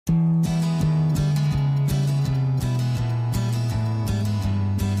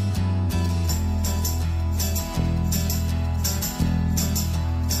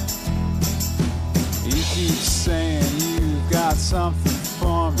something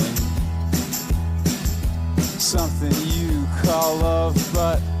for me, something you call love,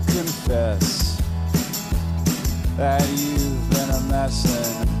 but confess that you've been a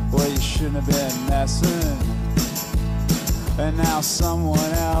messin' where you shouldn't have been messing, and now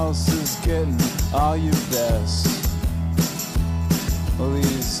someone else is getting all your best. Well,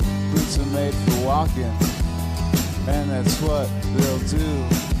 these boots are made for walking, and that's what they'll do.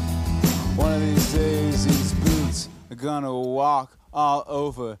 One of these days, these boots are gonna walk all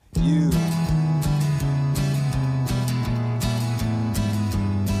over you.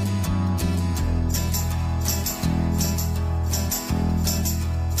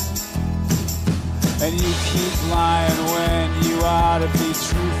 And you keep lying when you ought to be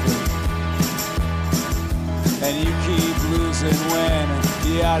truthful, and you keep losing when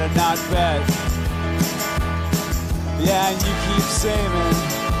you ought to not bet. Yeah, and you keep saving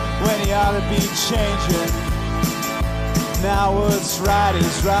when you ought to be changing. Now what's right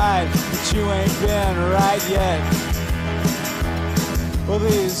is right, but you ain't been right yet. Well,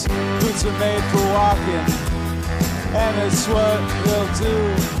 these boots are made for walking, and that's what they'll do.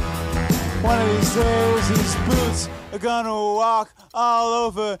 One of these days, these boots are gonna walk all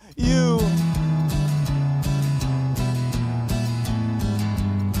over you.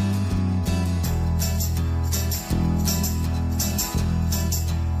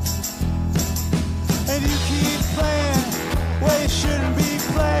 And you keep playing where you shouldn't be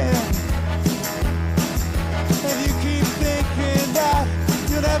playing, and you keep thinking that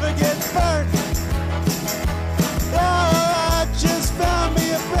you'll never get burnt. Oh, I just found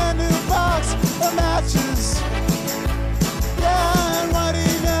me a brand new box of matches. Yeah, and what do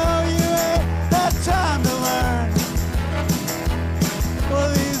you know, you ain't had time to learn. Well,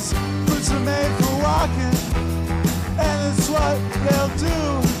 these boots are made for walking, and it's what they'll do.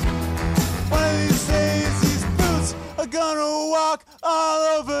 One of these days, these boots are gonna walk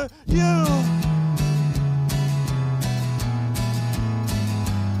all over you.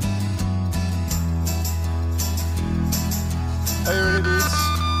 Are you ready to